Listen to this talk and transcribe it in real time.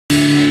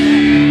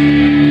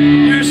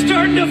You're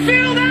starting to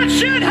feel that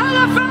shit,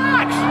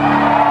 Halifax!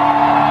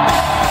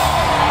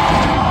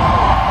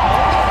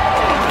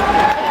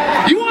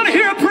 You want to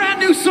hear a brand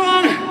new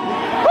song?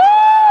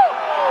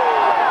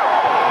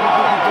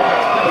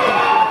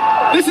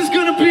 This is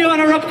going to be on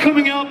our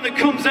upcoming album that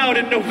comes out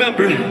in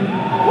November.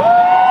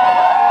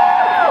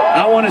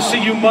 I want to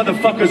see you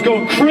motherfuckers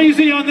going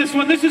crazy on this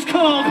one. This is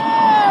called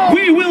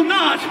We Will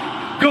Not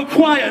Go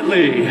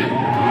Quietly.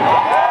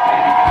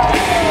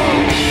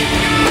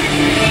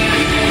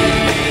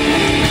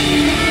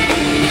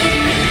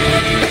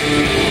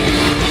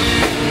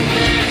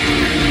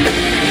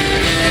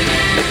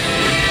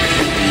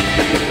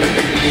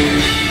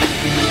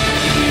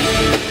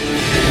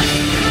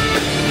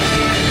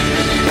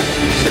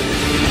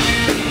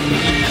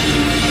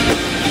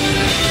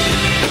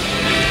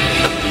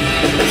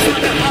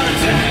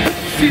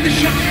 See the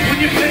shock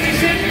when you face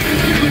it.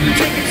 You couldn't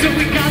take it, so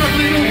we got a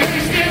little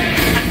wasted.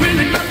 I'd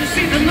really love to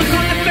see the look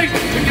on your face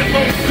when you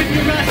open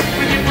your eyes,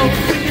 when you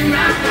open your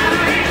eyes.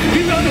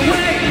 You run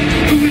away,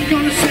 who is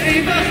gonna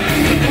save us?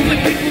 The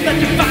only people that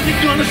you're finally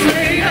gonna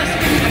slay us.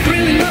 I'd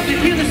really love to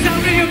hear the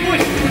sound of your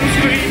voice when you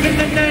scream in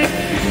the name.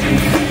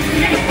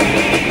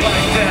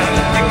 Like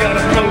that, you gotta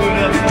blow it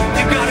up,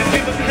 you gotta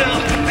give up hell,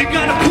 you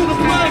gotta pull the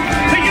plug,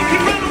 and you can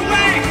run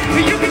away,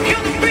 and you can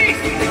kill the beast.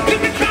 You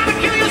can try to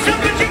kill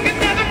yourself, but you can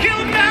never kill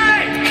me.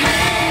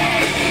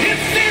 If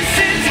this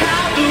is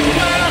how the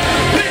world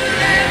will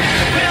end,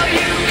 well,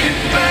 you can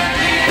burn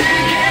it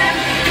again,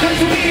 'cause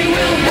we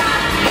will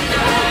not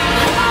go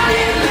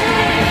quietly.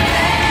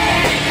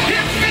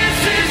 If this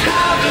is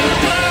how the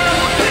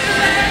world will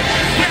end,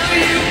 well,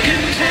 you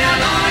can tell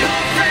all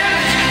your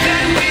friends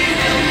that we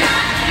will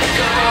not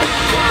go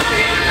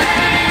quietly.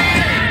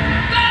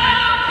 Go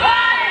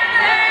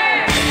quietly.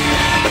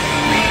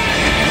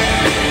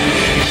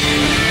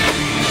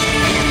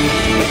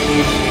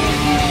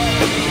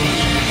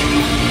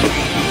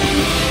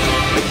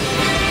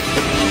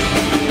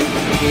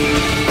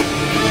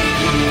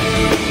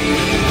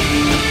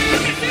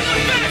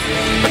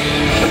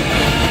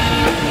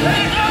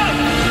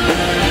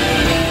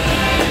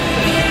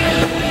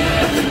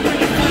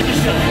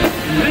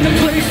 In a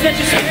place that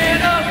you're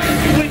scared of,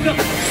 you wake up,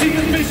 see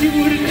a face you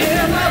wouldn't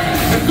dare love.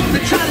 They're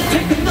gonna try to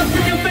take the look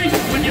from your face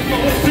when you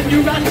open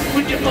your eyes,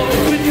 when you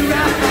open your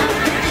eyes.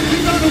 You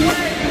run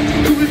away,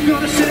 who is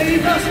gonna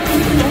save us?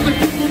 The only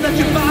people that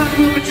you find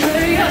will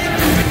betray us.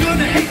 You're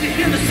gonna hate to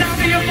hear the sound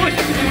of your voice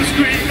when you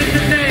scream in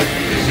the name.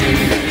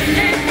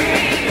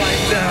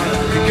 Right down,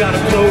 you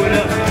gotta blow it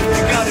up.